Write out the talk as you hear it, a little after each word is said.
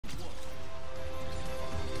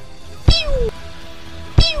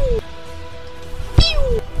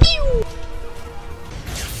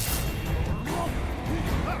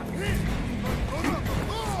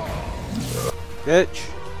Bitch.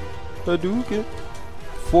 Hadouken.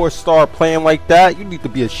 4-star playing like that? You need to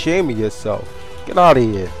be ashamed of yourself. Get out of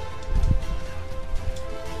here.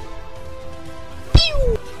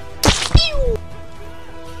 Pew! Pew!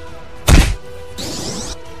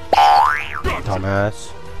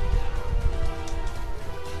 Dumbass.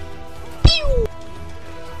 Pew!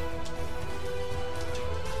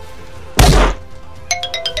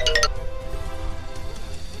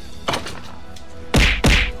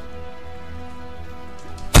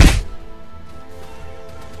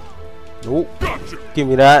 Nope. Give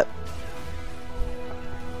me that.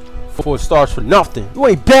 4 stars for nothing. You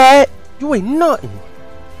ain't bad. You ain't nothing.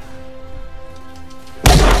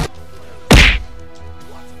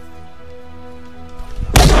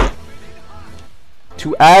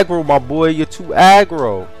 Too aggro, my boy. You're too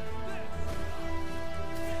aggro.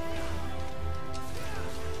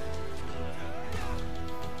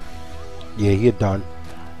 Yeah, you're done.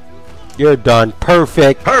 You're done.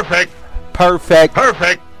 Perfect. Perfect. Perfect.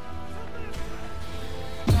 Perfect.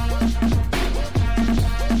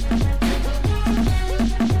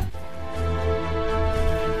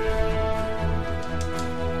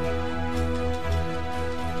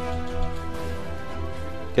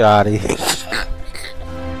 Get out of here.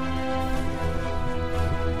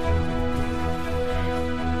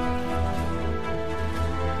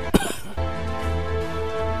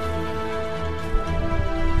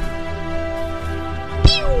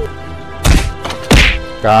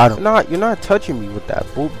 Got him. You're not touching me with that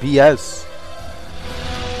bull BS.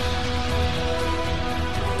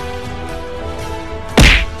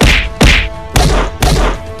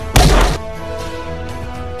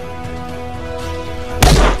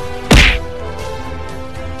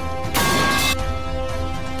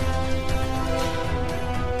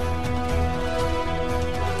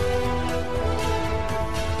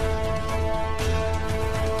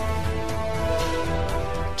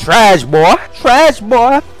 Trash boy. Trash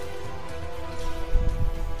boy.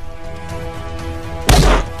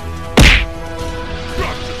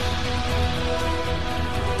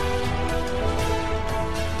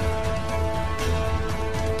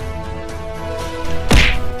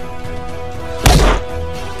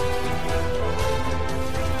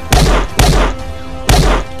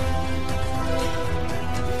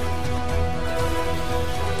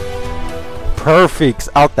 Perfect's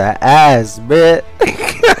out the ass, man.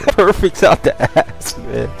 Perfect's out the ass,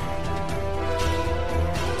 man.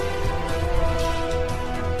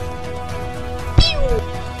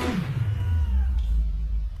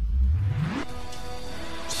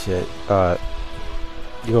 Shit.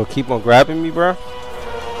 You gonna keep on grabbing me, bro?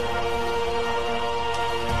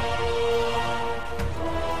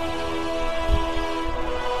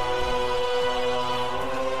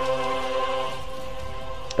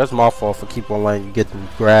 That's my fault for keep on letting you get them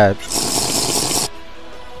grabs.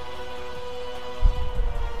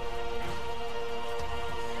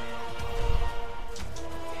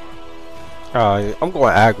 Alright, I'm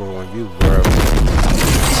going aggro on you, bro.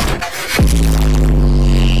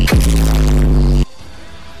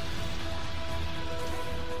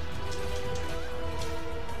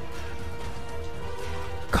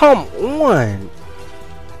 Come on.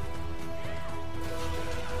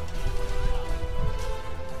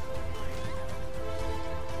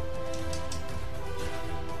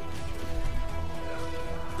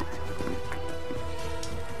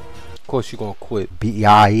 Of course, you're gonna quit.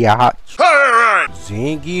 B-I-E-I.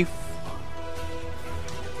 Zangief.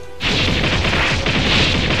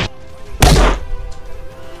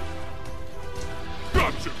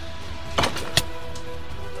 Gotcha.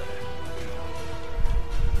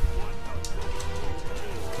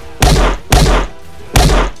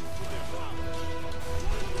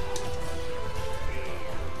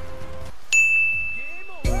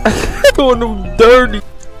 Doing them dirty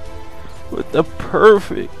with the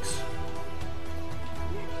perfects.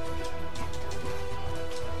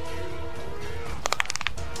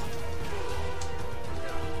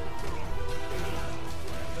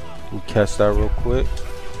 We catch that real quick.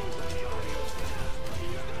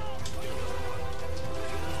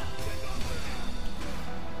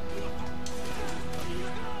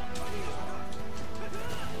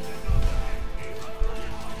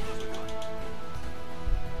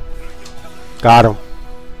 Got him.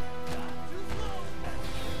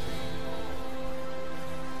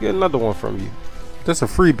 Get another one from you. That's a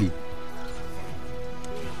freebie.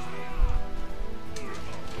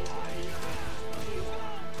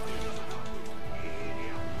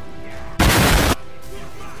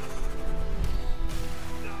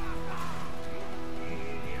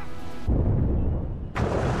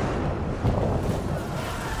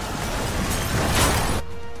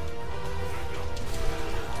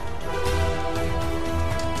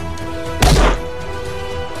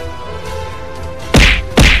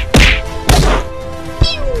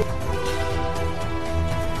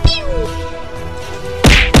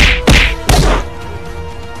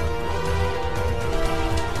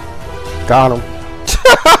 Got him.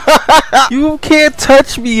 You can't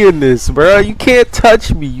touch me in this, bro. You can't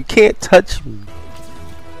touch me. You can't touch me.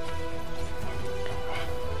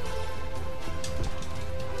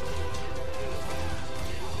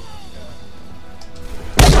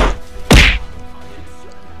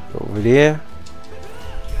 Over there.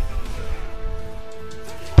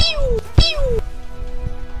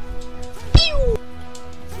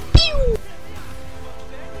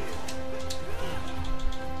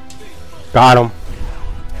 Got him.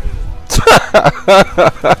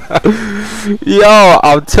 Yo,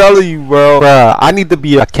 I'm telling you, bro. Bruh, I need to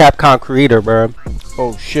be a Capcom creator, bro.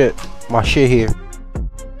 Oh shit, my shit here.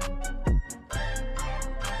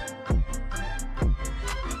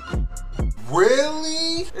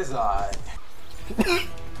 Really? It's alright.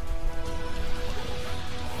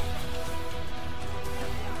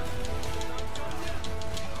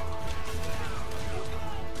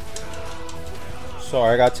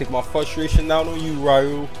 Sorry, I gotta take my frustration out on you,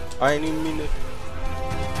 Ryu. I ain't even mean to.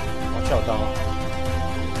 Watch out, Dom.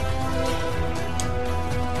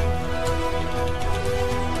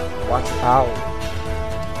 Watch out.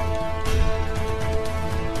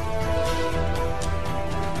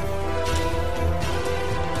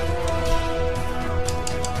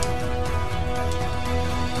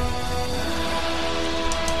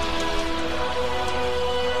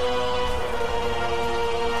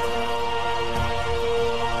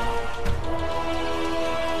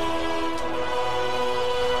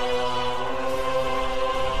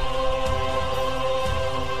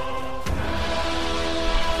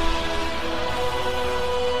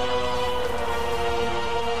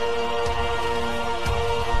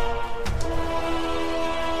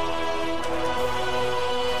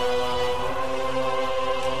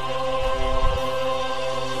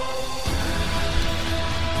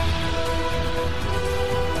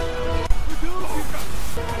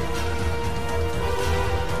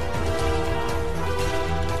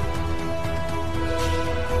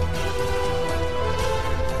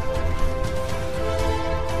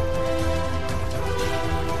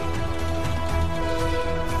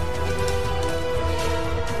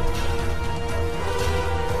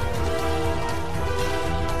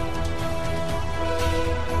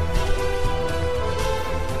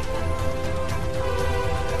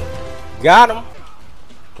 Got him.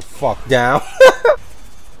 The fuck down.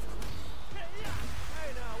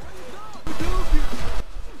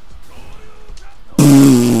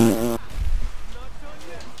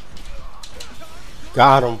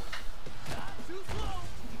 Got him.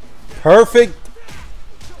 Perfect.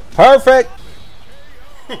 Perfect.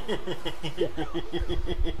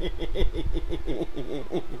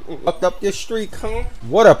 Fucked up your streak, huh?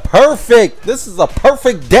 What a perfect. This is a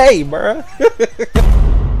perfect day, bruh.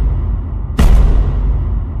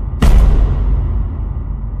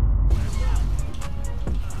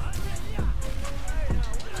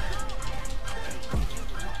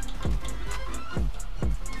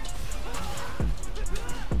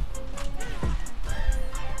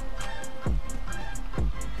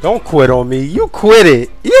 Don't quit on me. You quit it.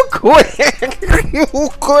 You quit. You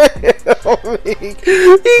quit on me.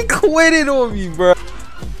 He quitted on me, bro.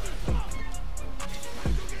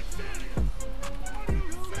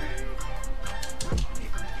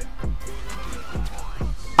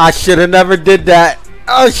 I should have never did that.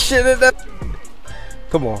 I should have never.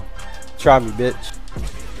 Come on. Try me, bitch.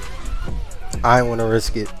 I ain't want to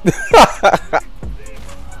risk it.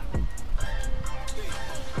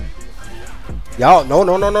 Y'all, no,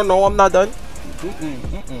 I'm not done.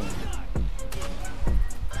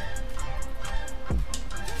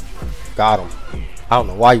 Got him. I don't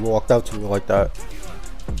know why you walked up to me like that.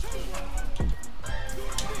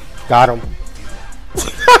 Got him.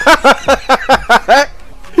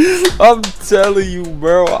 I'm telling you,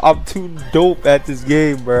 bro. I'm too dope at this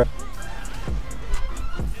game, bro.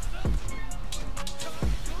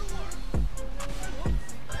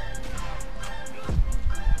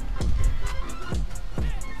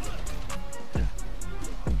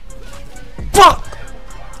 Fuck!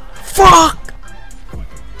 Fuck!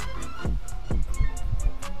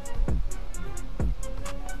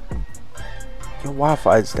 Your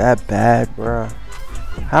Wi-Fi is that bad, bruh.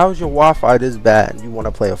 How is your Wi-Fi this bad and you want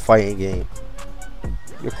to play a fighting game?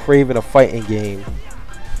 You're craving a fighting game,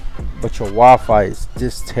 but your Wi-Fi is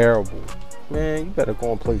this terrible. Man, you better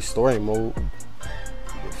go and play story mode.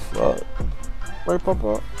 Fuck. Right,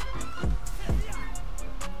 Papa?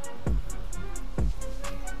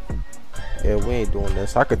 Yeah, we ain't doing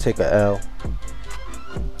this. I could take a L.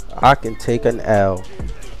 I can take an L.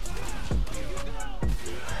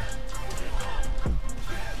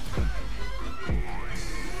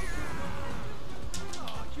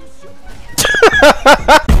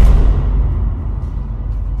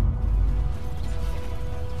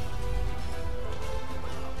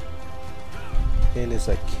 And it's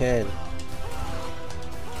a Ken.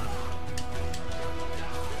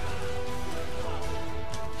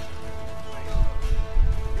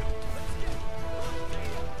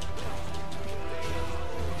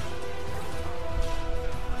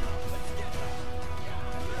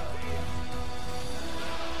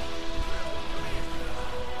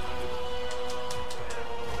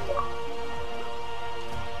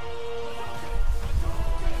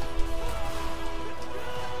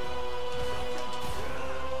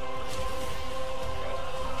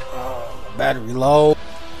 Battery low.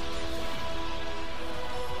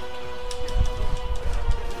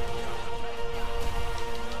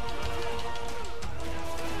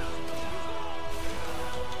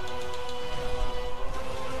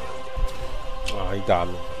 Oh, he got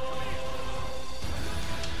me.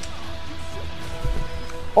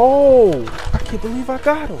 Oh, I can't believe I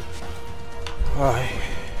got him. All right.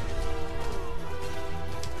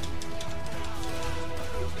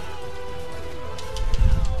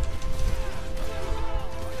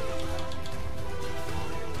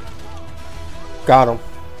 Got him.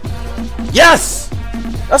 Yes!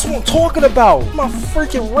 That's what I'm talking about. My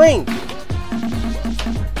freaking ring.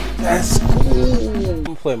 That's cool. I'm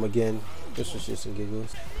gonna play him again. This was just some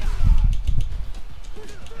giggles.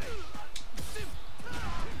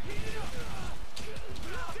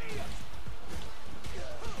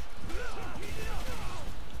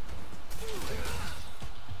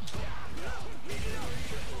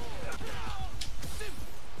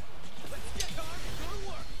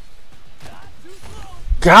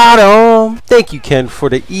 Got him! Thank you, Ken, for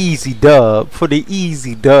the easy dub. For the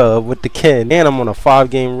easy dub with the Ken. And I'm on a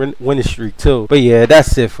 5-game winning streak, too. But yeah,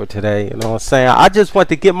 that's it for today. You know what I'm saying? I just want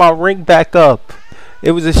to get my rank back up.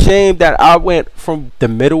 It was a shame that I went from the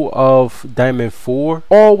middle of Diamond 4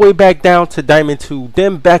 all the way back down to Diamond 2,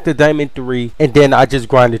 then back to Diamond 3, and then I just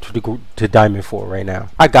grinded to Diamond 4 right now.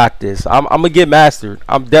 I got this. I'm going to get mastered.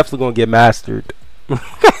 I'm definitely going to get mastered.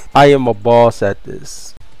 I am a boss at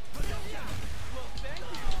this.